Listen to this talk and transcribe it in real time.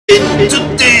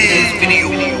Today's video,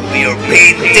 we are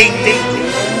painting.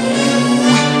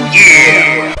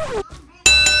 Yeah!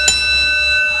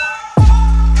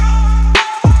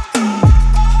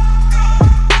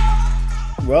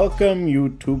 Welcome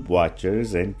YouTube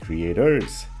watchers and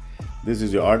creators. This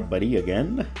is your art buddy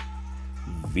again,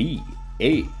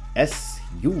 V-A-S-U,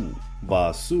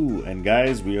 Vasu. And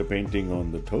guys, we are painting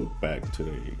on the tote bag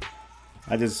today.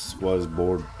 I just was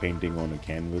bored painting on a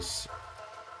canvas,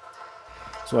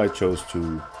 so I chose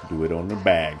to do it on the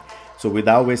bag. So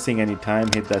without wasting any time,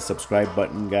 hit that subscribe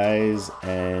button, guys,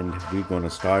 and we're gonna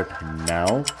start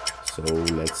now. So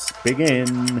let's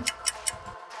begin.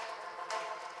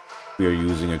 We are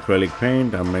using acrylic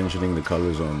paint. I'm mentioning the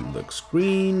colors on the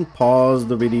screen. Pause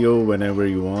the video whenever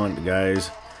you want,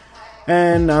 guys.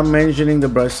 And I'm mentioning the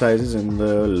brush sizes in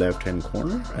the left hand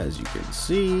corner, as you can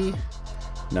see.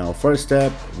 Now, first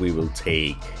step, we will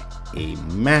take a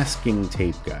masking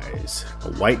tape, guys.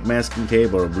 A white masking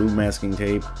tape or a blue masking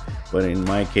tape, but in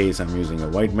my case I'm using a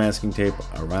white masking tape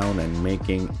around and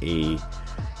making a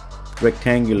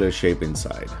rectangular shape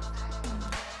inside.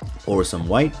 Pour some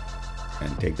white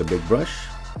and take the big brush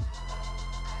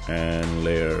and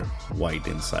layer white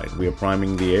inside. We are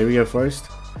priming the area first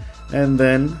and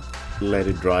then let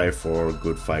it dry for a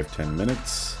good 5-10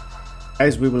 minutes.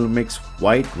 Guys, we will mix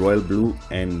white, royal blue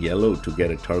and yellow to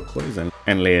get a turquoise and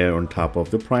layer on top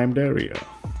of the primed area.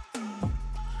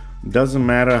 Doesn't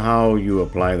matter how you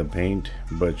apply the paint,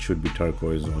 but should be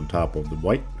turquoise on top of the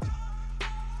white.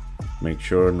 Make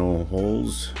sure no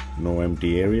holes, no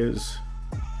empty areas.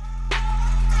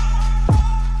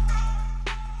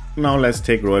 Now let's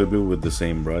take royal blue with the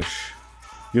same brush.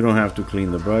 You don't have to clean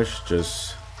the brush,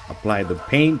 just apply the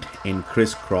paint in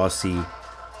crisscrossy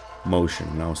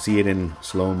motion. Now see it in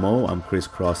slow-mo. I'm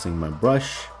crisscrossing my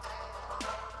brush.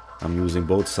 I'm using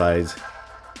both sides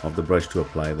of the brush to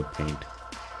apply the paint.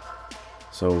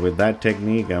 So with that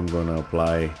technique, I'm going to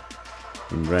apply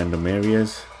in random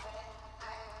areas.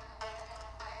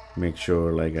 Make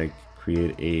sure like I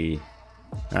create a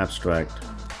abstract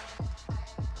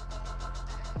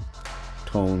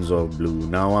tones of blue.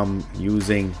 Now I'm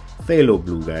using phthalo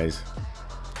blue, guys.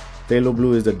 Phthalo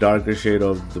blue is the darker shade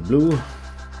of the blue.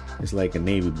 It's like a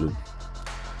navy blue.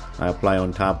 I apply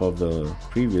on top of the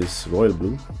previous royal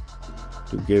blue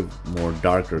to give more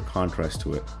darker contrast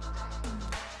to it.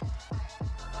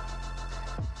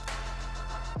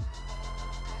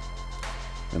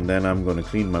 And then I'm going to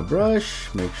clean my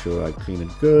brush, make sure I clean it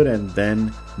good, and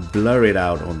then blur it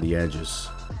out on the edges.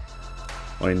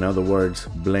 Or in other words,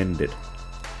 blend it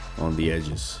on the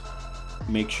edges.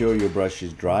 Make sure your brush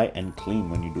is dry and clean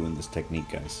when you're doing this technique,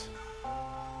 guys.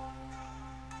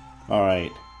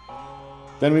 Alright,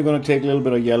 then we're going to take a little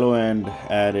bit of yellow and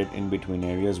add it in between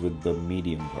areas with the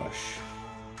medium brush.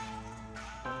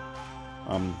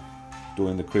 I'm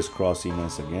doing the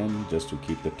crisscrossiness again just to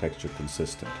keep the texture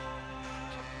consistent.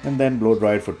 And then blow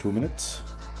dry it for 2 minutes.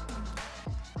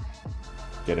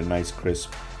 Get a nice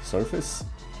crisp surface.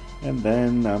 And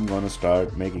then I'm going to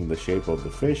start making the shape of the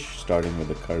fish, starting with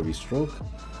a curvy stroke.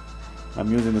 I'm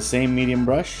using the same medium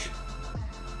brush.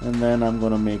 And then I'm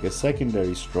going to make a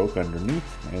secondary stroke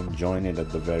underneath and join it at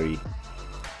the very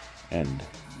end.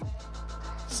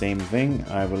 Same thing,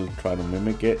 I will try to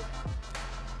mimic it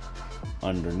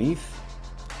underneath.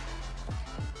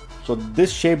 So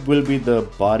this shape will be the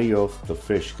body of the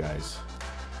fish, guys.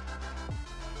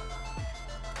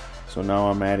 So now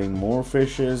I'm adding more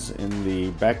fishes in the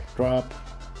backdrop.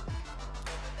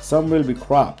 Some will be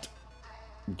cropped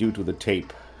due to the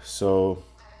tape. So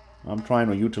I'm trying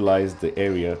to utilize the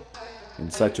area in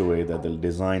such a way that the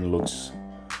design looks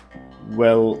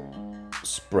well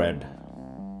spread.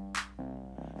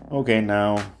 Okay,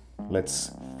 now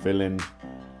let's fill in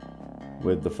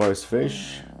with the first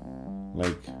fish.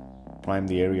 Like prime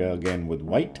the area again with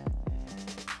white.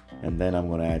 And then I'm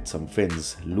going to add some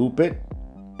fins. Loop it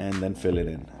and then fill it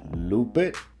in. Loop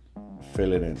it,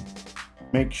 fill it in.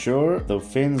 Make sure the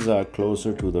fins are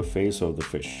closer to the face of the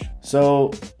fish.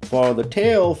 So for the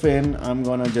tail fin, I'm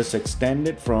gonna just extend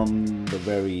it from the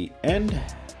very end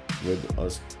with a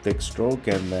thick stroke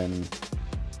and then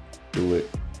do it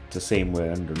the same way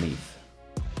underneath.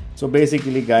 So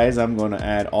basically, guys, I'm gonna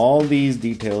add all these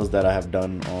details that I have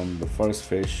done on the first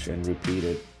fish and repeat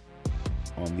it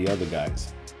on the other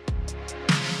guys.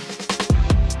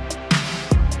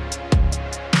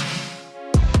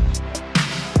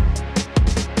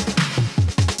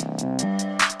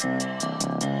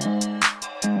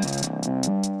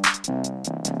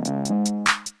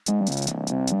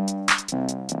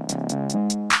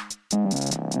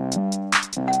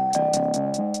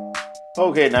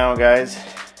 Okay, now guys,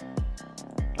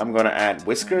 I'm gonna add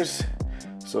whiskers.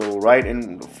 So right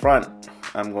in front,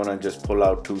 I'm gonna just pull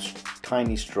out two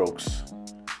tiny strokes.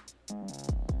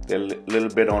 They're a little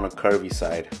bit on a curvy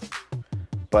side,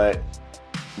 but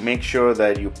make sure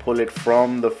that you pull it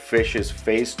from the fish's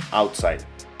face outside.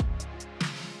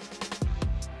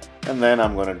 And then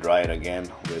I'm gonna dry it again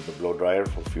with the blow dryer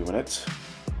for a few minutes.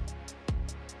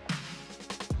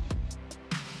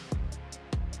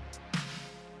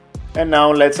 And now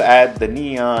let's add the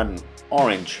neon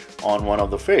orange on one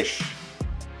of the fish.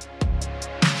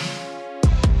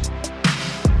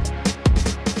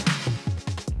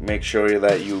 Make sure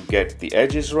that you get the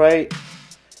edges right.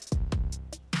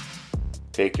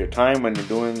 Take your time when you're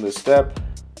doing this step.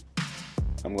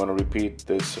 I'm going to repeat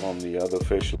this on the other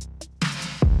fish.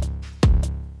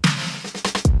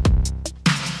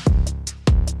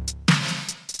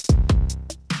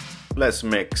 Let's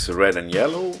mix red and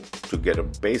yellow to get a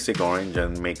basic orange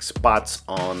and make spots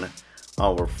on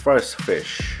our first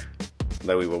fish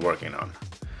that we were working on.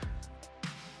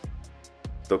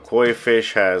 The koi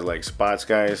fish has like spots,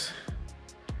 guys,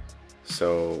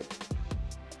 so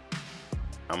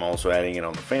I'm also adding it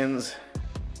on the fins.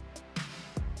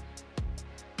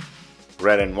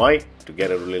 Red and white to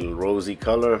get a little rosy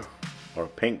color or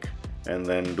pink, and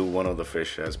then do one of the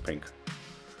fish as pink.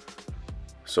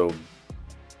 So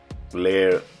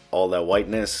layer all that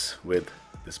whiteness with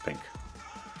this pink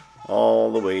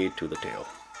all the way to the tail.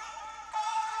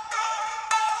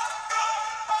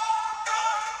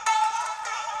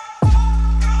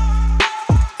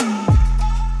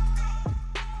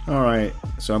 Alright,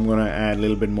 so I'm gonna add a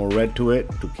little bit more red to it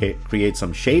to create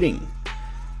some shading.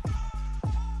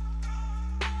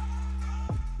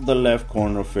 The left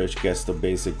corner fish gets the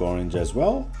basic orange as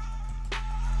well.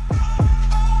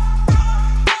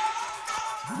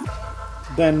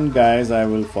 Then guys, I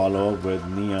will follow up with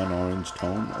neon orange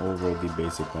tone over the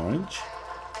basic orange.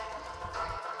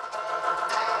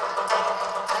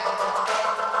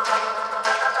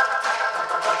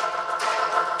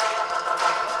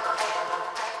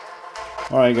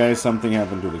 Alright guys, something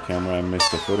happened to the camera. I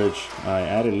missed the footage. I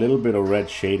added a little bit of red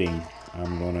shading.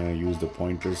 I'm gonna use the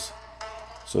pointers.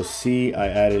 So see, I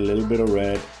added a little bit of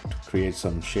red to create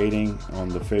some shading on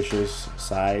the fish's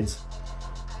sides.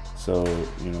 So,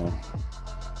 you know,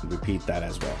 repeat that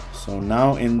as well. So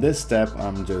now in this step,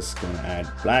 I'm just gonna add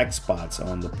black spots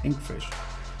on the pink fish.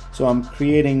 So I'm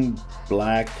creating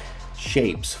black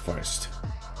shapes first.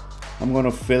 I'm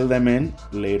gonna fill them in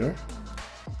later.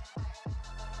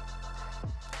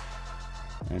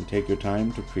 And take your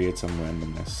time to create some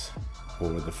randomness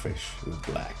over the fish with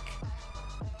black.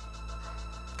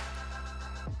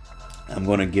 I'm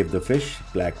gonna give the fish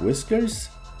black whiskers.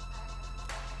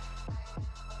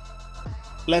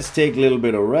 Let's take a little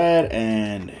bit of red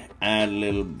and add a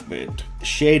little bit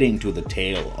shading to the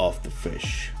tail of the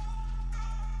fish.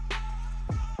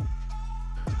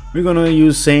 We're gonna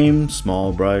use same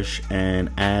small brush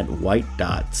and add white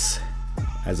dots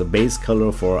as a base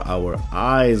color for our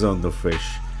eyes on the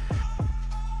fish.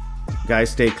 Guys,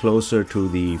 stay closer to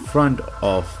the front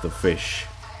of the fish.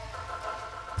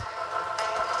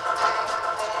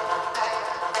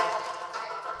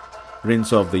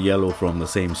 Rinse off the yellow from the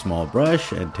same small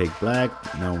brush and take black.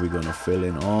 Now we're gonna fill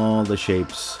in all the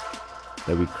shapes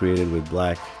that we created with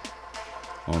black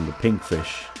on the pink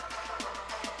fish.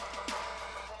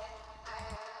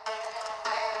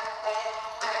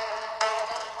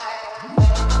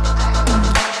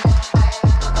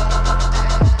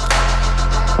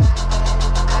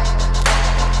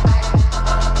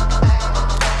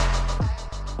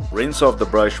 Rinse off the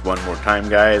brush one more time,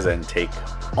 guys, and take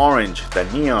orange, the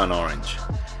neon orange,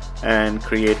 and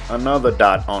create another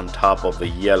dot on top of the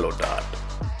yellow dot.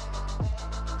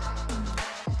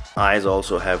 Eyes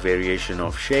also have variation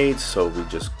of shades, so we're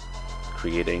just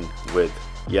creating with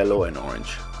yellow and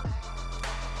orange.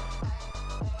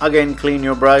 Again, clean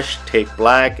your brush, take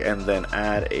black, and then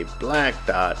add a black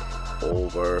dot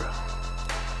over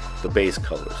the base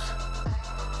colors.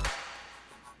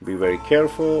 Be very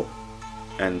careful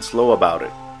and slow about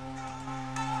it.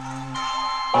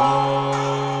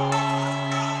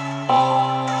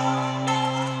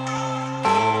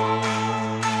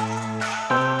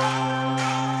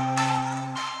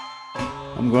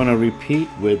 I'm gonna repeat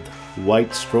with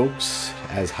white strokes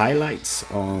as highlights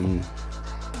on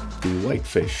the white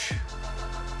fish,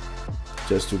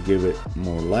 just to give it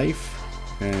more life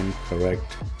and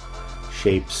correct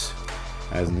shapes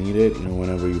as needed. You know,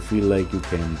 whenever you feel like you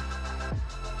can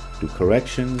do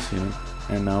corrections, you know.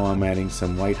 And now I'm adding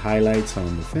some white highlights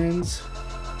on the fins,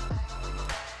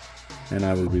 and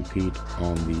I will repeat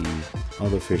on the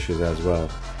other fishes as well,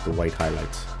 the white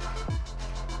highlights.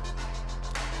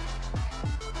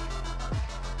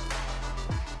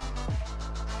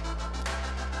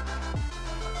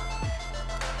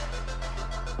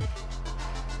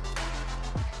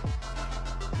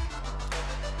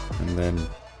 And then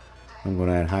I'm going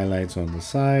to add highlights on the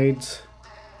sides,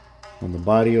 on the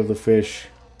body of the fish,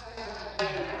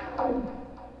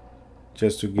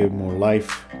 just to give more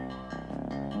life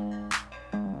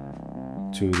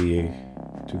to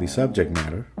the subject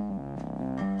matter.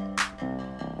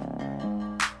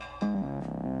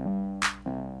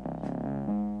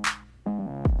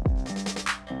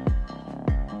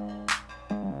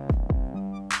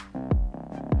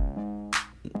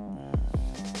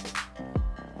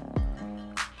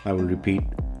 I will repeat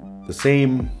the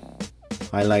same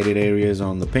highlighted areas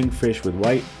on the pink fish with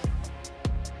white.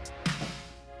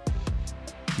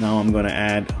 Now I'm going to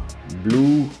add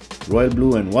blue, royal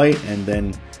blue and white, and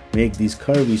then make these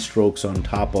curvy strokes on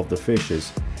top of the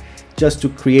fishes just to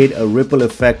create a ripple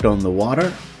effect on the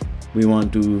water. We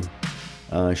want to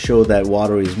show that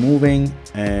water is moving,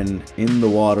 and in the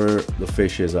water the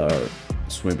fishes are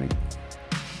swimming.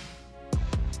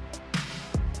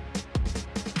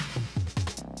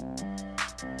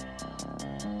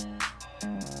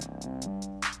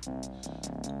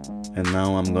 And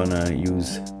now I'm gonna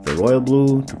use the royal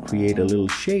blue to create a little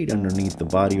shade underneath the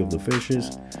body of the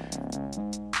fishes.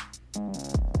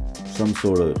 Some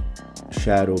sort of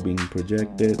shadow being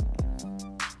projected.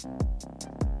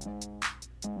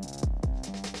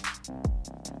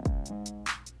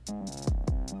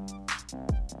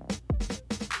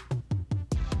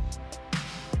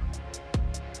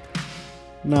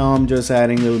 Now I'm just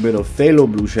adding a little bit of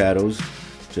phthalo blue shadows.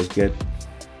 Just get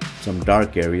some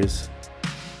dark areas.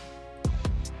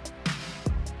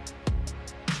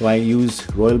 So I use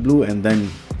royal blue and then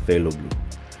phthalo blue.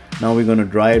 Now we're going to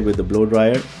dry it with the blow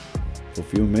dryer for a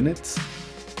few minutes.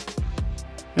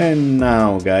 And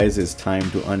now guys, it's time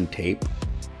to untape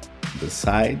the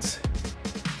sides.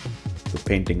 The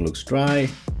painting looks dry,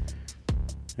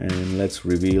 and let's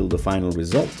reveal the final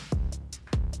result.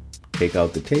 Take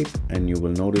out the tape and you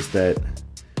will notice that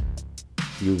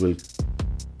you will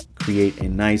create a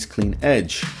nice clean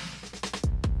edge,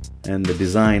 and the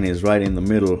design is right in the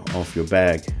middle of your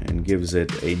bag and gives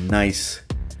it a nice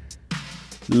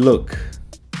look,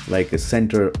 like a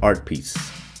center art piece.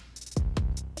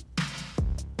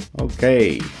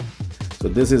 Okay, so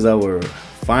this is our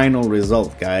final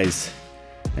result, guys,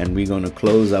 and we're going to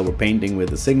close our painting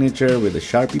with a signature with a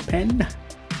Sharpie pen.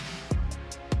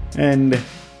 And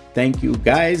thank you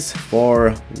guys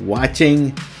for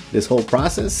watching this whole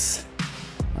process.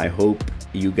 I hope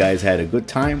you guys had a good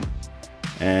time,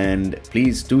 and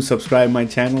please do subscribe my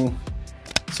channel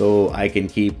so I can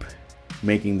keep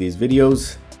making these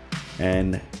videos.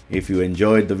 And if you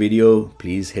enjoyed the video,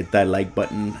 please hit that like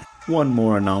button. One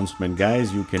more announcement,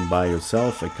 guys, you can buy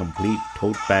yourself a complete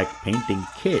tote bag painting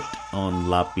kit on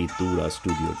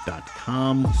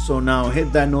lapiturastudio.com. So now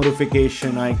hit that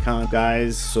notification icon,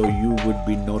 guys, so you would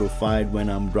be notified when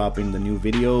I'm dropping the new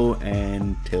video.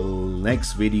 And till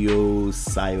next video,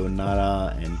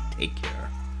 sayonara and take care.